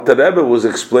The Rebbe was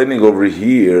explaining over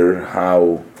here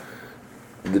how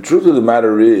the truth of the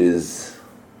matter is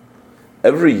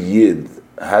every Yid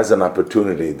has an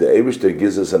opportunity. The Eibishter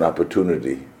gives us an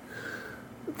opportunity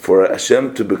for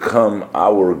Hashem to become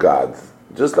our God.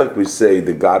 Just like we say,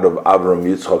 the God of Avram,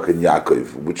 Yitzchak, and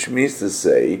Yaakov, which means to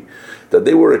say that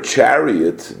they were a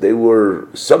chariot, they were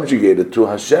subjugated to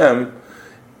Hashem,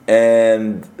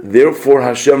 and therefore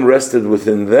Hashem rested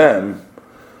within them.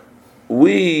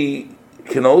 We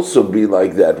can also be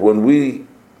like that. When we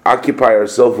occupy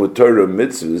ourselves with Torah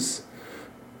mitzvahs,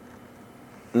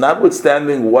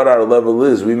 notwithstanding what our level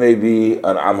is, we may be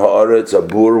an Am Ha'aretz, a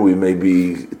Bur, we may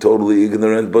be totally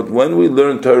ignorant, but when we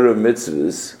learn Torah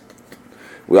mitzvahs,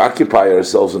 we occupy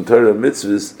ourselves in Torah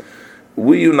mitzvahs,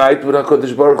 we unite with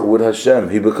HaKadosh Baruch Hu, with Hashem.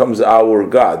 He becomes our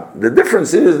God. The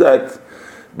difference is that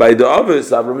by the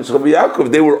Avos, Avraham, Yitzchak, and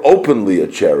Yaakov, they were openly a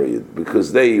chariot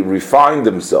because they refined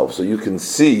themselves. So you can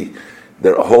see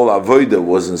their whole avodah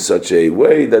was in such a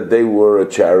way that they were a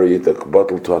chariot, a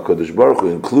bottle to HaKadosh Baruch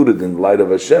Hu, included in the light of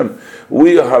Hashem.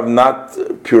 We have not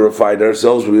purified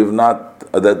ourselves. We have not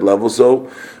at that level. So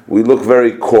we look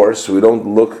very coarse. We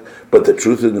don't look. But the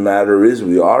truth of the matter is,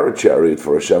 we are a chariot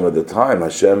for Hashem at the time.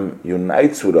 Hashem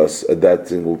unites with us at that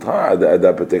single time, at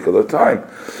that particular time.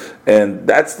 And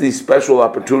that's the special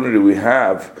opportunity we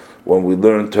have when we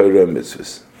learn Torah and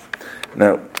mitzvahs.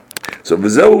 Now, so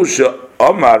v'zehu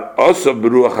she'amar Asaf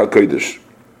b'ruach HaKodesh.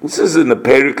 This is in the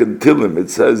Perik and Tilim. It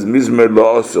says Mizmer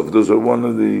la'Asaf. Those are one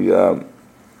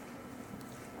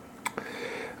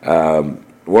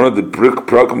of the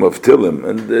program of Tilim,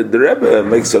 and the Rebbe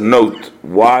makes a note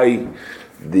why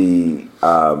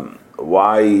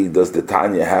does the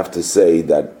Tanya have to say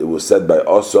that it was said by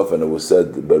Asaf and it was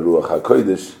said by Ruach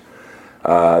HaKodesh.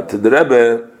 To the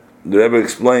Rebbe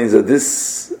explains that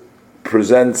this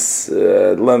presents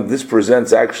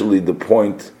actually the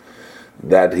point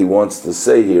that he wants to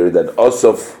say here, that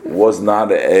Asaf was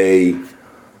not a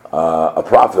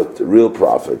prophet, a real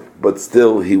prophet, but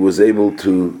still he was able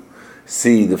to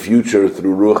see the future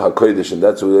through Ruach HaKodesh, and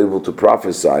that's what he was able to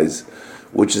prophesize,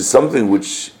 which is something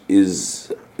which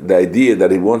is the idea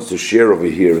that he wants to share over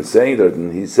here and saying that,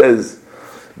 and he says,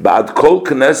 Ba'ad kol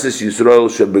knesses Yisrael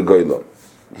shebegoyla.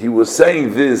 He was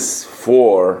saying this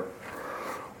for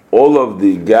all of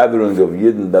the gathering of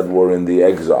Yidden that were in the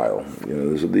exile.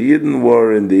 So the Yidden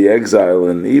were in the exile,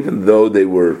 and even though they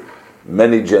were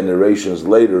many generations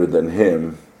later than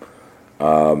him,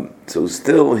 so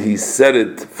still he said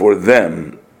it for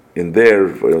them on their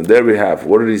behalf.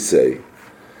 What did he say?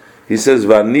 He says,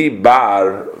 Vani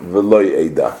bar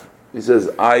v'loy eda. He says,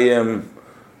 I am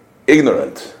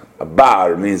ignorant. A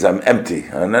bar means I'm empty.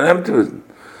 And an empty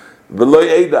v'loy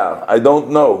eda, I don't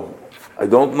know. I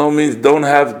don't know means don't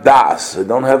have das. I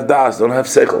don't have das, don't have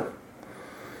seichel.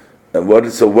 And what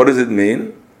does it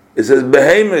mean? It says,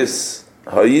 Behemis,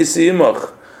 ha'yisi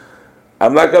imach.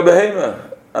 I'm like a behemoth.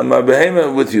 I'm a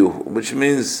behemoth with you, which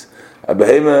means a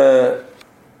behemoth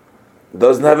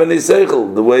doesn't have any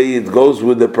seichel. The way it goes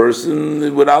with the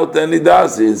person without any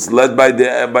das, it's led by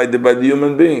the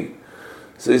human being.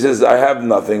 So he says, I have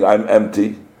nothing. I'm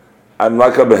empty. I'm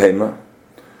like a behemoth,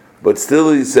 but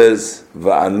still he says,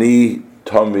 Va'ani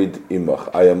tamid imach.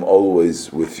 I am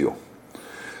always with you.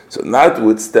 So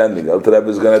notwithstanding, Alter Rebbe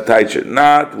is going to teach it,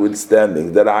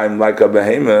 notwithstanding that I'm like a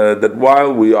behemoth, that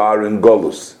while we are in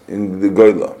Golus, in the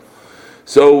Goyla,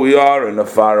 so we are in a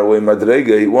faraway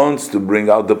Madrega, he wants to bring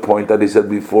out the point that he said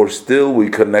before, still we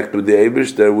connect with the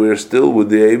Eibishter, we're still with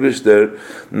the Eibishter,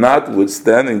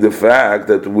 notwithstanding the fact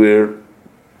that we're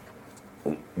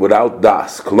without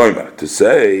das, kloimer, to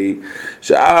say,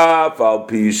 Sha'af al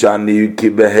pi shani ki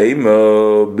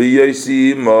behemoth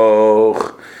b'yosi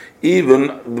moch. Even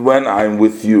when I'm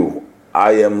with you,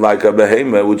 I am like a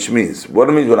behemoth, which means, what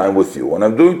it means when I'm with you? When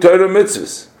I'm doing Torah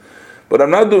mitzvahs. But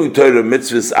I'm not doing Torah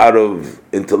mitzvahs out of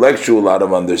intellectual, out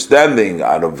of understanding,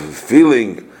 out of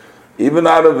feeling, even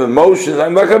out of emotions.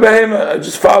 I'm like a behemoth. I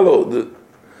just follow.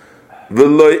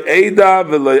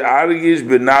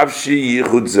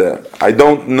 I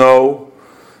don't know,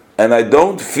 and I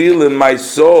don't feel in my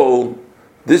soul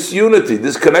this unity,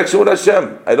 this connection with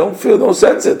Hashem. I don't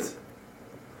sense it.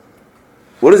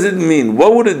 What does it mean?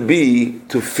 What would it be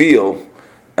to feel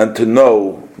and to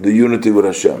know the unity with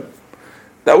Hashem?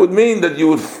 That would mean that you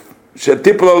would first,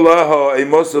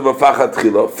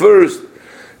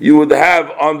 you would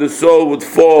have on the soul would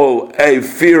fall a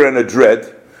fear and a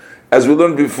dread. As we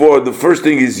learned before, the first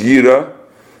thing is yira.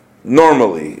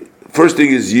 Normally, first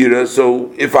thing is yira.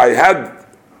 So if I had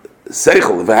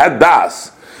seichel, if I had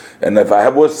das, and if I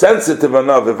was sensitive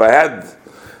enough, if I had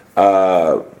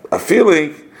a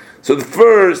feeling, So the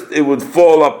first, it would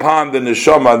fall upon the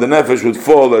neshama, the nefesh would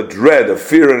fall a dread, a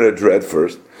fear and a dread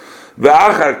first.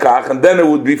 Ve'achar kach, and then it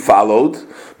would be followed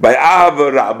by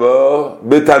Ahava Rabba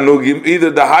B'tanugim,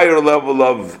 either the higher level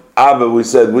of Ava, we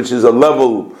said, which is a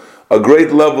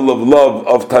great level of love,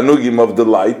 of Tanugim, of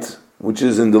delight, which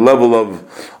is in the level of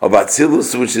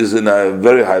Atzilus, which is in a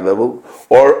very high level,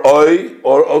 or Oi,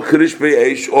 or Okrish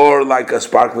Be'esh, or like a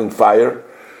sparkling fire,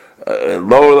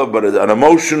 lower level, but an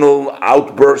emotional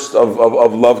outburst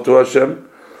of love to Hashem.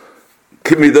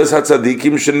 That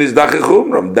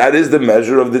is the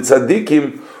measure of the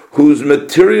tzaddikim whose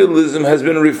materialism has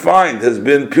been refined, has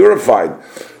been purified.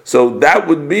 So that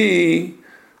would be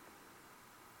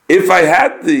if I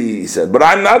had he said, but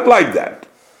I'm not like that.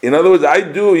 In other words, I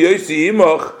do Yosi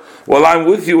Imoch while I'm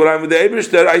with you, when I'm with the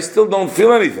Eibishter, I still don't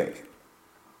feel anything.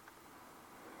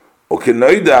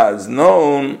 Okenoida is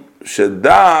known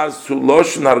shedas hu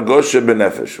loshen hargoshe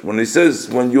benefesh. When he says,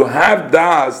 when you have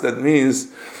das, that means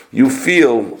you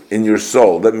feel in your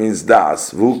soul. That means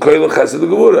das.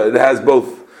 It has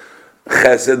both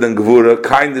chesed and gevura,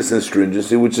 kindness and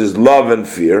stringency, which is love and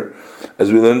fear.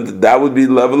 As we learned, that would be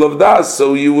level of das.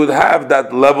 So you would have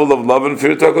that level of love and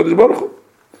fear to HaKadosh Baruch Hu.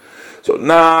 So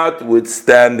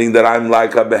notwithstanding that I'm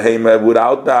like a behemoth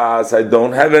without das, I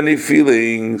don't have any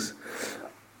feelings.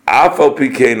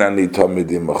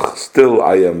 Still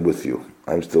I am with you.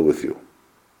 I'm still with you.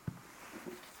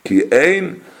 Ki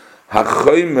ein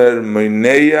hachomer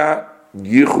meineya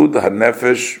yichud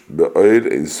hanefesh be'oir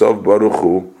Eisof Baruch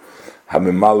Hu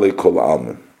hamemale kol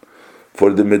almin.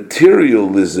 For the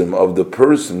materialism of the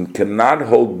person cannot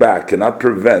hold back, cannot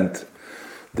prevent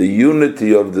the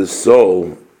unity of the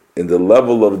soul in the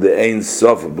level of the Ein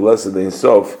Sof, blessed Ein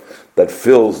Sof, that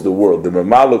fills the world, the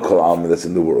memale kol almin that's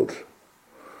in the world.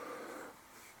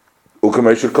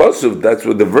 That's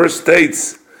what the verse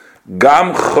states.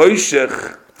 Gam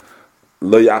choshech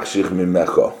lo yachshich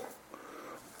mimecha.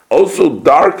 Also,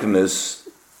 darkness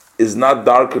is not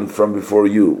darkened from before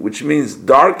you, which means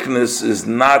darkness is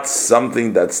not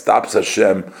something that stops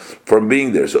Hashem from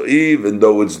being there. So even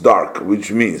though it's dark,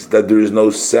 which means that there is no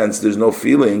sense, there's no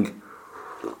feeling,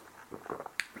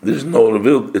 there's no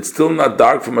revealed, it's still not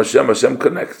dark from Hashem. Hashem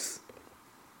connects.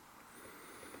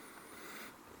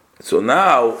 So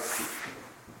now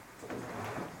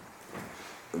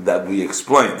that we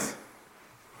explained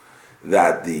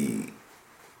that the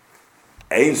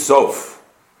Ein Sof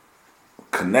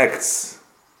connects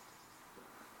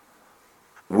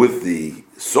with the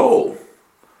soul,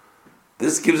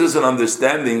 this gives us an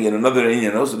understanding in another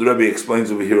inyan. Also, the Rebbe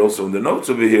explains over here, also in the notes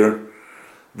over here,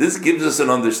 this gives us an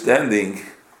understanding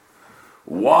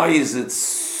why is it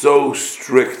so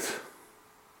strict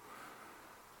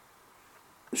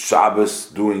Shabbos,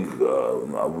 doing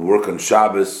work on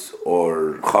Shabbos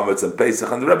or Chametz and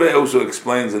Pesach. And the Rebbe also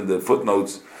explains in the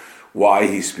footnotes why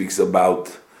he speaks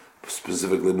about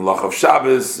specifically Melach of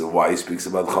Shabbos, why he speaks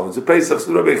about Chametz and Pesach.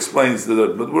 So the Rebbe explains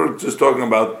that, but we're just talking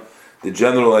about the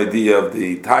general idea of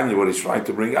the Tanya. What he's trying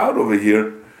to bring out over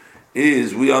here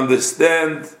is we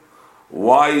understand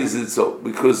why is it so.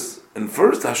 Because in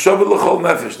first, Hashav l'chol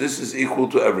nefesh, this is equal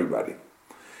to everybody.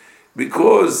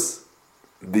 Because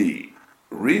the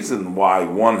reason why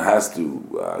one has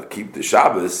to keep the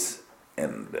Shabbos,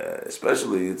 and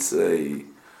especially the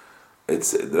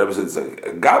Rebbe said it's a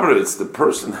gavra, it's the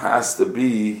person has to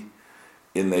be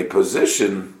in a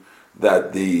position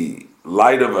that the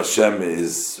light of Hashem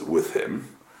is with him,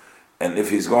 and if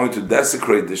he's going to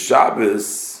desecrate the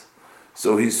Shabbos,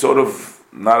 so he's sort of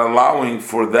not allowing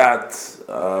for that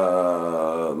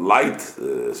light.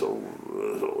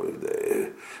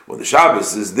 When the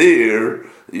Shabbos is there,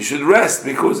 you should rest,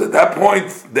 because at that point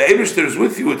the Eibishter is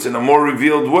with you. It's in a more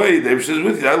revealed way. The Eibishter is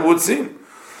with you. That would seem.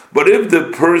 But if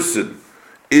the person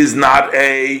is not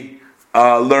a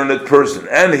learned person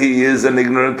and he is an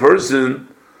ignorant person,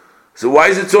 so why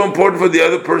is it so important for the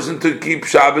other person to keep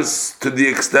Shabbos to the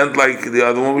extent like the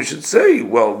other one? We should say,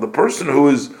 well, the person who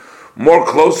is more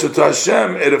closer to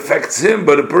Hashem, it affects him,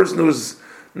 but a person who is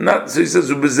not. So he says,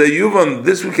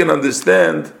 this we can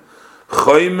understand.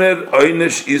 Choymer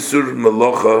oynesh isur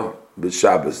melocha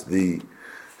b'Shabbos, the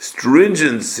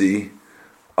stringency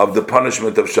of the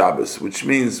punishment of Shabbos, which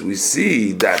means we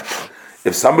see that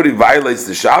if somebody violates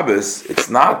the Shabbos, it's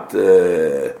not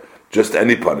just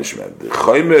any punishment.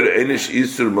 Choymer oynesh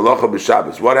isur melocha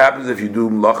b'Shabbos. What happens if you do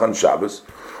melocha on Shabbos,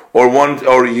 or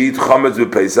you eat chametz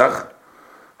b'Pesach?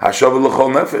 Hashav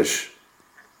l'chol nefesh.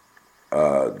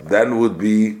 Then would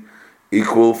be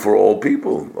equal for all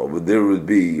people. Over there would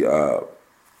be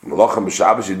Malachim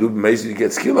b'Shabbos. You do b'Meis, you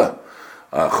get skila.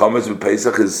 Chametz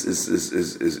b'Pesach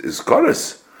is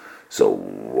chorus. So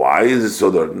why is it so?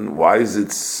 Why is it?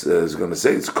 It's going to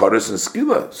say it's kodesh and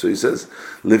skila. So he says,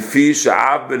 "Lefi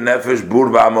sha'av benefesh bur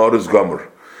ba'amoros gomer."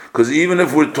 Because even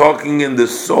if we're talking in the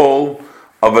soul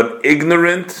of an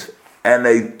ignorant and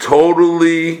a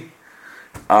totally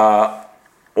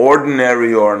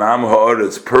ordinary or an am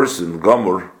ha'aretz person,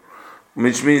 gomer,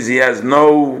 which means he has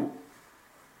no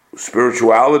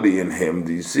spirituality in him.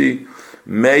 Do you see?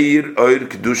 Meir oir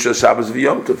kedusha Shabbos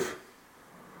v'Yom Tov.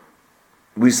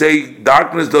 We say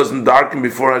darkness doesn't darken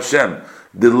before Hashem.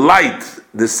 The light,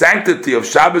 the sanctity of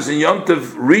Shabbos and Yom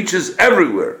Tov reaches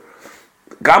everywhere.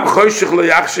 Gam choshech lo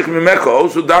yachshich mimecha.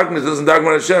 Also, darkness doesn't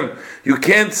darken Hashem. You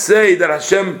can't say that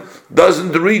Hashem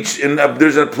doesn't reach.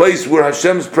 There's a place where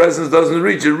Hashem's presence doesn't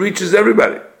reach. It reaches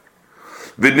everybody.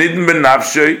 V'nidin ben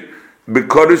nafshei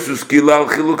b'kodesh uskila al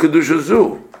chilu kedusha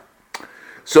zu.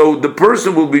 So the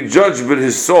person will be judged with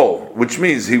his soul, which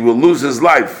means he will lose his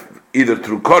life either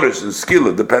through kodesh and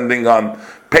skila, depending on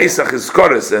Pesach is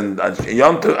kodesh and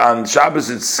Yom Tov and Shabbos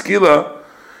it's skila.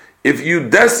 If you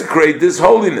desecrate this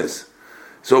holiness,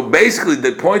 so basically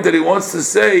the point that he wants to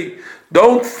say,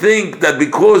 don't think that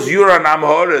because you're an Am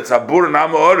Ha'aretz, Abur and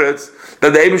Am Ha'aretz,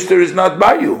 that the Eibishter is not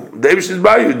by you. The Eibishter is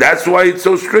by you. That's why it's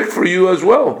so strict for you as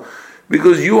well.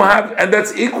 Because you have, and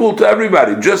that's equal to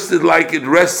everybody, just like it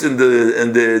rests in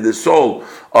the soul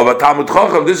of a Talmud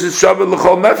Chacham. This is Shaveh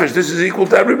L'chol Nefesh. This is equal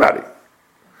to everybody.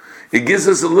 It gives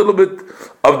us a little bit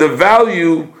of the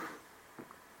value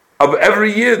of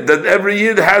every Yid, that every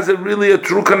Yid has really a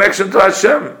true connection to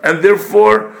Hashem, and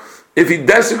therefore, if he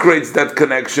desecrates that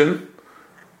connection,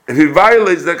 if he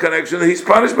violates that connection, he's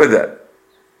punished by that.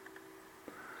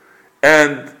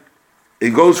 And he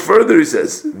goes further, he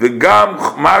says, V'gam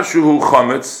mashuhu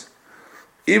chometz,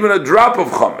 even a drop of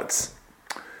chometz.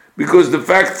 Because the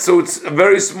fact, so it's a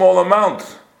very small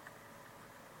amount.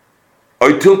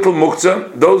 Oitiltul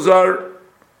muktzah, those are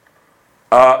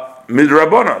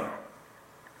midrabanan.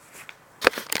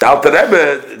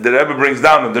 The Rebbe brings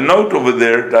down in the note over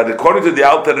there that according to the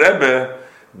Alter Rebbe,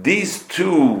 these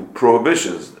two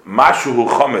prohibitions, mashuhu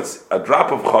chometz, a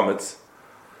drop of chometz,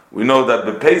 we know that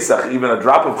the Pesach, even a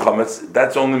drop of chametz,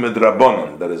 that's only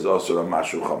midrabanan. That is also a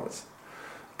mashu chametz.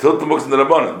 Tiltum books in the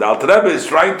rabbanon. The Alter Rebbe is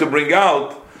trying to bring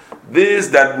out this,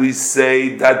 that we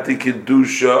say that the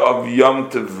kedusha of Yom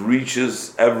Tov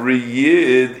reaches every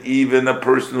Yid, even a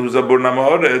person who's a Bur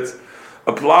Ha'aretz,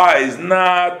 applies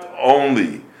not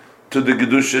only to the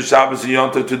kedusha Shabbos and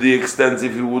Yom Tov to the extent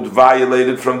if he would violate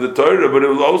it from the Torah, but it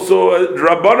was also a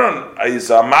rabbanon.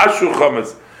 Ayisa mashu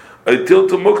chametz.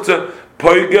 Tiltum muktzah.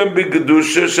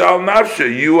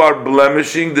 You are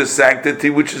blemishing the sanctity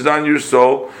which is on your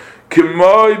soul, just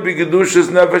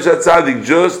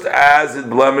as it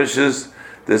blemishes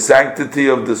the sanctity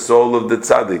of the soul of the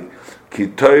tzaddik.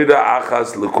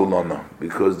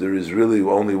 Because there is really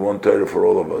only one Torah for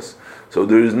all of us. So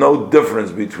there is no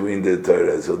difference between the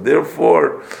Torah. So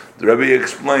therefore, the Rebbe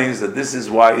explains that this is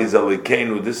why he's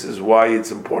Elokeinu. This is why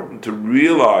it's important to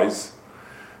realize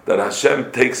that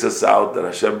Hashem takes us out, that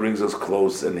Hashem brings us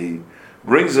close, and He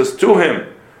brings us to Him,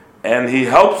 and He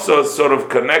helps us sort of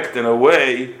connect in a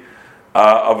way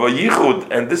of a yichud,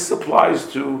 and this applies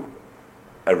to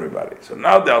everybody. So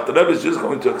now the Alter Rebbe is just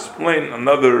going to explain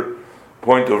another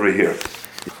point over here.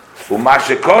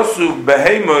 Umashekosu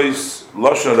behemois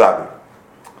loshen rabbi.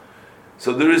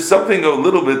 So there is something a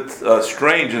little bit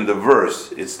strange in the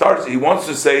verse. It starts. He wants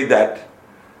to say that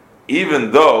even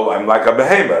though I'm like a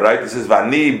behemoth, right? It says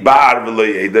 "Vani bar v'lo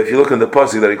yeda." If you look in the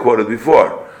pasuk that I quoted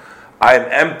before, I am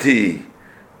empty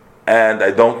and I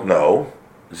don't know.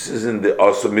 This is in the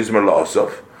Mizmor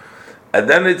La'asaf, and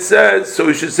then it says, so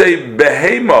we should say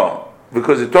behemoth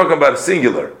because he's talking about a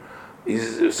singular.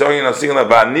 He's saying in a singular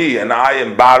 "Vani" and I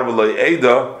am bar v'lo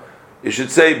yeda. You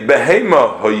should say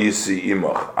behemoth hoyisi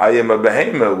imach. I am a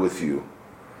behemoth with you.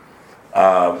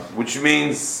 Which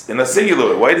means in a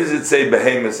singular. Why does it say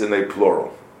behemoths in a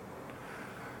plural?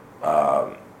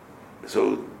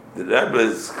 So the Rebbe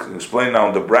is explaining now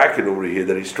in the bracket over here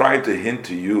that he's trying to hint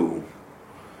to you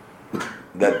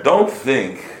that don't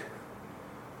think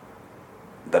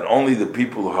that only the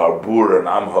people who are Bur and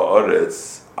Am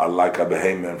Ha'aretz are like a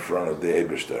behemoth in front of the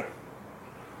Eibishter.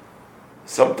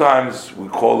 Sometimes we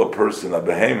call a person a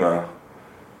behemoth,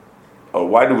 or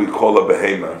why do we call a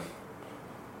behemoth?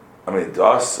 I mean, to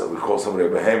us, we call somebody a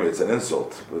behemoth, it's an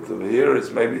insult. But over here,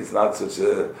 it's not such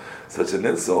an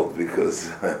insult because,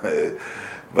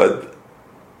 but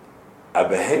a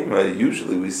behemoth,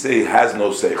 usually we say, has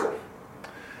no seichel.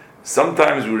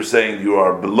 Sometimes we're saying you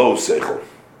are below seichel,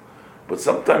 but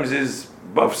sometimes it's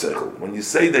above seichel. When you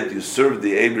say that you serve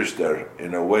the Eibishter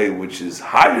in a way which is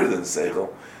higher than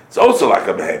seichel, it's also like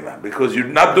a behemoth, because you're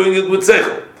not doing it with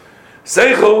seichel.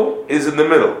 Seichel is in the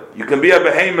middle. You can be a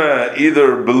behema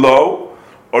either below,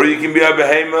 or you can be a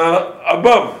behema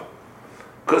above.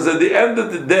 Because at the end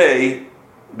of the day,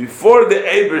 before the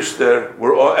Eibishter,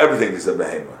 everything is a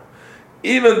behema.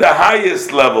 Even the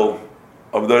highest level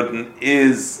of the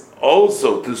is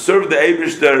also to serve the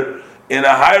Eibishter in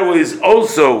a higher way is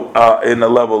also in a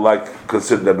level like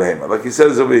considered a behema, like he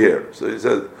says over here. So he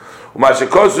says,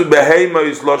 "Umashakosu behema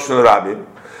is loshon rabim."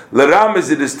 Leram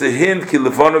is it is to hint ki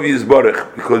lefonav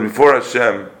yizborich, because before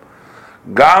Hashem,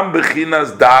 gam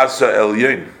bechinas dasa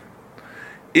elyon.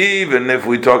 Even if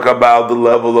we talk about the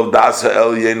level of dasa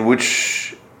elyon,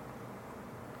 which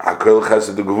akel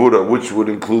chesed gevura, which would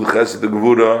include chesed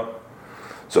gevura,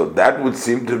 so that would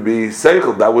seem to be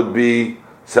seichel. That would be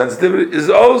sensitivity. Is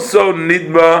also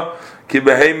nidma ki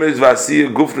behemes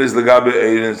vasiya gufnis legabe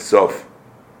ein sof,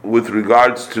 with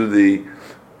regards to the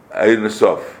ein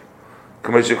sof.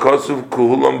 You've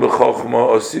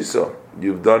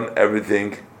done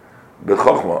everything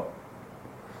b'chokhmah.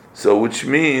 So, which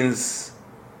means,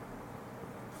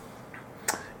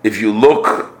 if you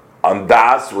look on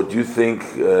das, what you think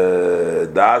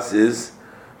das is,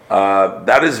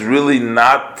 that is really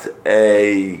not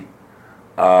a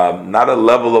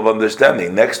level of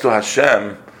understanding. Next to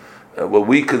Hashem, what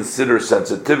we consider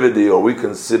sensitivity, or we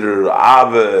consider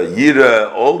ava,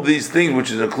 yira, all these things, which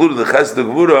is included in the chesed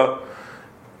gevura,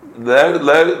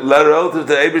 relative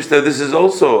to Eibishter, this is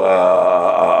also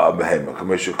a behema,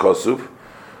 kamesha kosuf,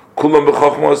 kulam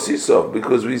b'chokhmah asisov,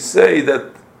 because we say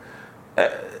that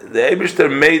the Eibishter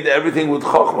made everything with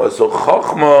chokhmah. So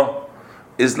chokhmah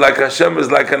is like Hashem, is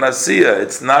like an asiya.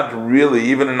 It's not really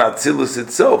even an atzilus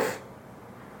itself.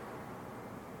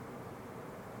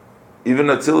 Even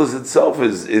atzilus itself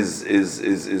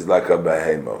is like a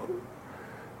behema.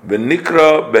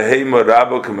 Benikra behema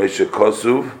rabba kamesha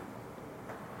kosuf.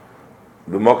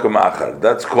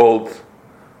 That's called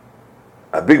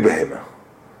a big behema,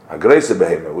 a greater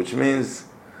behema, which means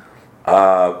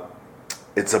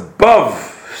it's above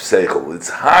seichel. It's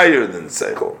higher than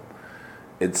seichel.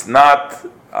 It's not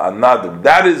another.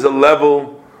 That is a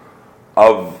level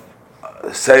of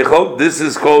seichel. This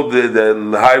is called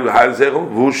the high seichel.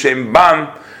 Vu Shem Ban.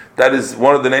 That is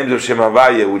one of the names of Shem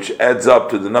Havaya, which adds up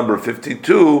to the number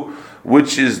 52.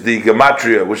 Which is the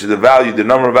gematria, which is the value, the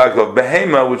number of value of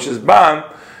behema, which is ban,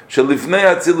 shelifnei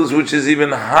atzilus, which is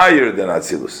even higher than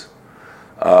atzilus.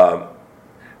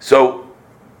 So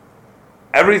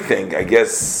everything, I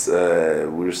guess,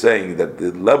 we're saying that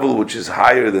the level which is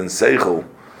higher than seichel,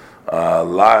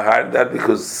 higher than that,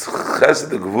 because chesed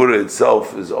gevura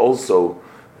itself is also,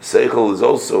 seichel is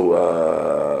also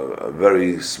a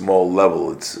very small level.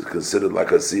 It's considered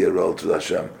like a siyah relative to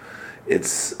Hashem.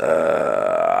 It's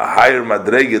a higher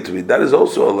madrega to it. That is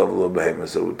also a level of behema.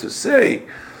 So to say,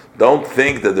 don't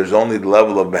think that there's only the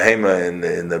level of behema in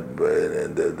the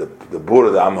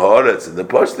bura, the am haaretz, and the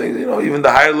push things. Even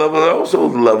the higher level are also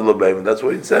the level of behema. That's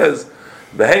what it says.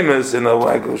 Behemoth in a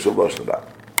like of shalosh nabat.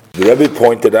 The Rebbe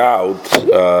pointed out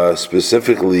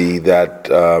specifically that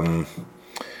the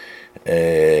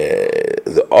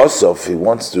Osaf, he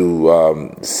wants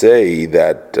to say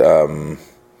that.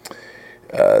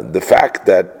 The fact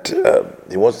that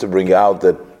he wants to bring out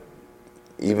that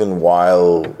even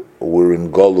while we're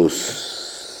in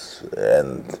Golus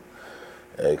and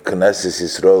Knesset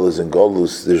Yisrael is in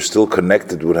Golus, they're still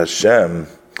connected with Hashem.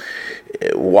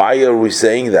 Why are we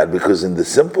saying that? Because in the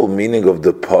simple meaning of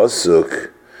the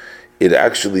pasuk, it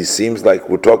actually seems like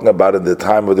we're talking about in the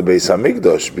time of the Beis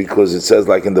Hamikdash, because it says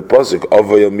like in the pasuk,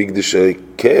 Avaya Migdash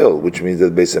Keil, which means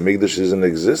that Beis Hamikdash isn't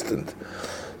existent.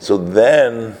 So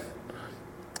then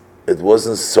it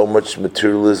wasn't so much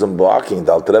materialism blocking.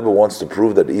 The Alter Rebbe wants to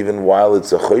prove that even while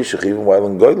it's a choshech, even while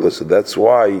in Goyla, so that's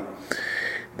why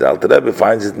the Alter Rebbe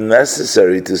finds it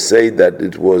necessary to say that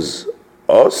it was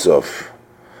Osaf,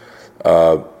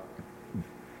 while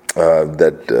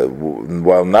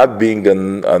not being a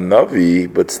Navi,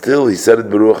 but still he said it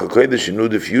Beruach HaKodesh, he knew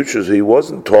the future, so he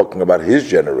wasn't talking about his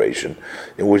generation,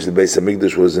 in which the Beis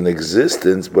Hamikdash was in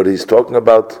existence, but he's talking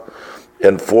about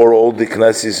and for all the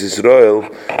Knesset Yisrael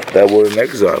that were in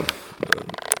exile.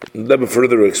 Let me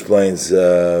further explains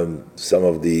some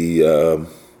of the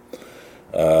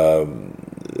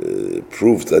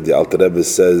proof that the Alter Rebbe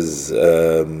says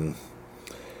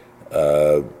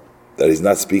that he's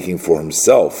not speaking for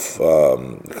himself,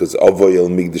 because Avoyel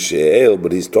Migdash El,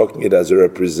 but he's talking it as a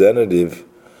representative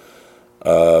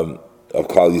of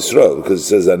Klal Yisrael, because it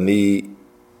says Ani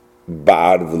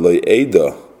Bar V'Lo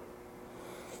Eda.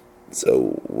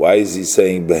 So why is he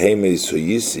saying Beheme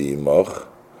Suyisi Moch?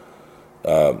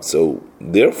 So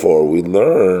therefore we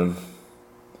learn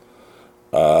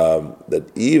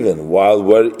that even while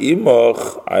we're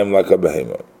imoch, I'm like a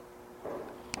behemoth.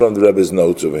 From the Rebbe's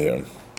notes over here.